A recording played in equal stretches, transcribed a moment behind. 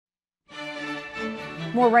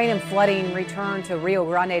More rain and flooding return to Rio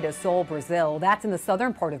Grande do Sul, Brazil. That's in the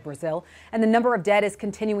southern part of Brazil, and the number of dead is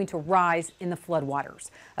continuing to rise in the floodwaters.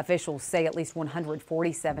 Officials say at least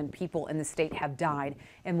 147 people in the state have died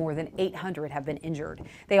and more than 800 have been injured.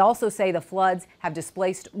 They also say the floods have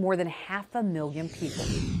displaced more than 500,000 people.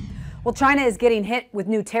 Well, China is getting hit with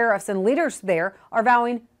new tariffs, and leaders there are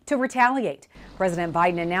vowing to retaliate. President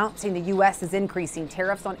Biden announcing the U.S. is increasing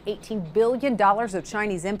tariffs on $18 billion of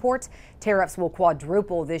Chinese imports. Tariffs will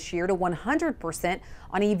quadruple this year to 100%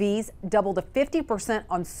 on EVs, double to 50%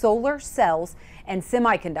 on solar cells and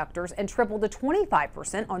semiconductors, and triple to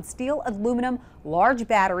 25% on steel, aluminum, large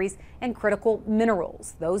batteries, and critical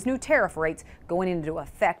minerals. Those new tariff rates going into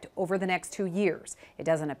effect over the next 2 years. It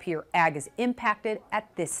doesn't appear ag is impacted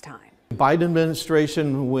at this time. The Biden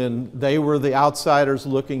administration, when they were the outsiders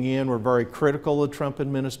looking in, were very critical of the Trump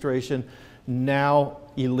administration. Now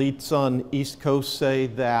elites on the East Coast say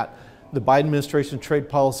that the Biden administration trade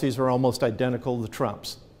policies are almost identical to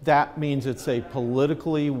Trump's. That means it's a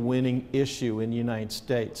politically winning issue in the United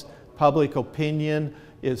States. Public opinion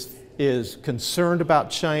is concerned about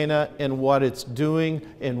China and what it's doing,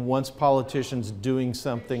 and wants politicians doing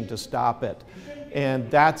something to stop it.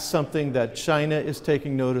 And that's something that China is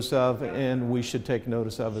taking notice of, and we should take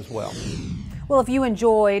notice of as well. Well, if you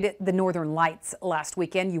enjoyed the Northern Lights last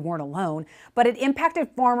weekend, you weren't alone, but it impacted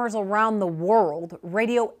farmers around the world,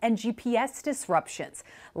 radio and GPS disruptions.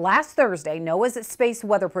 Last Thursday, NOAA's Space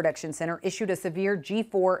Weather Prediction Center issued a severe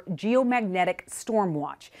G4 geomagnetic storm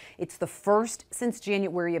watch. It's the first since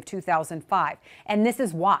January of 2005, and this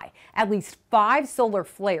is why. At least 5 solar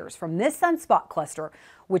flares from this sunspot cluster,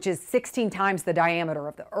 which is 16 times the diameter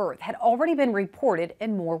of the Earth, had already been reported,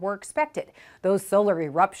 and more were expected. Those solar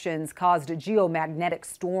eruptions caused geomagnetic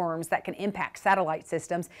storms that can impact satellite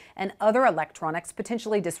systems and other electronics,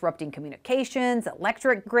 potentially disrupting communications,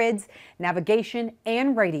 electric grids, navigation,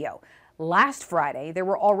 and radio. Last Friday, there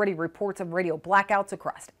were already reports of radio blackouts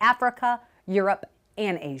across Africa, Europe,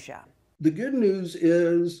 and Asia. The good news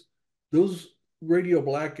is those radio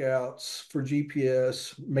blackouts for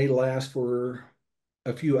GPS may last for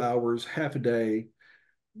a few hours, half a day.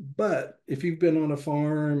 But if you've been on a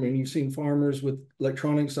farm and you've seen farmers with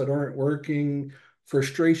electronics that aren't working,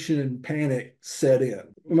 frustration and panic set in.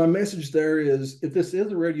 My message there is, if this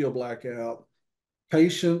is a radio blackout,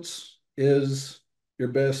 patience is your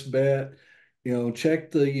best bet. You know, check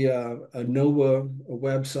the NOAA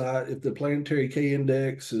website. If the planetary K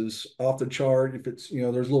index is off the chart, if it's, you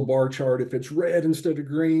know, there's a little bar chart, if it's red instead of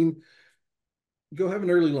green, go have an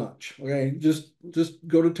early lunch. Okay, just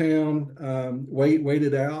go to town, wait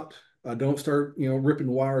it out. Don't start, you know, ripping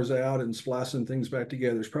wires out and splicing things back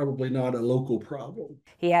together. It's probably not a local problem.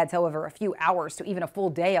 He adds, however, a few hours to even a full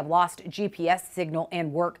day of lost GPS signal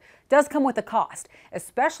and work does come with a cost,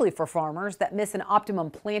 especially for farmers that miss an optimum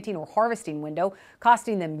planting or harvesting window,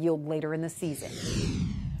 costing them yield later in the season.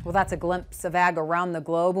 Well, that's a glimpse of ag around the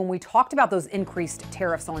globe. When we talked about those increased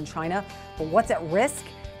tariffs on China, but what's at risk?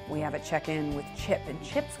 We have a check-in with Chip in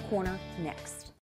Chip's Corner next.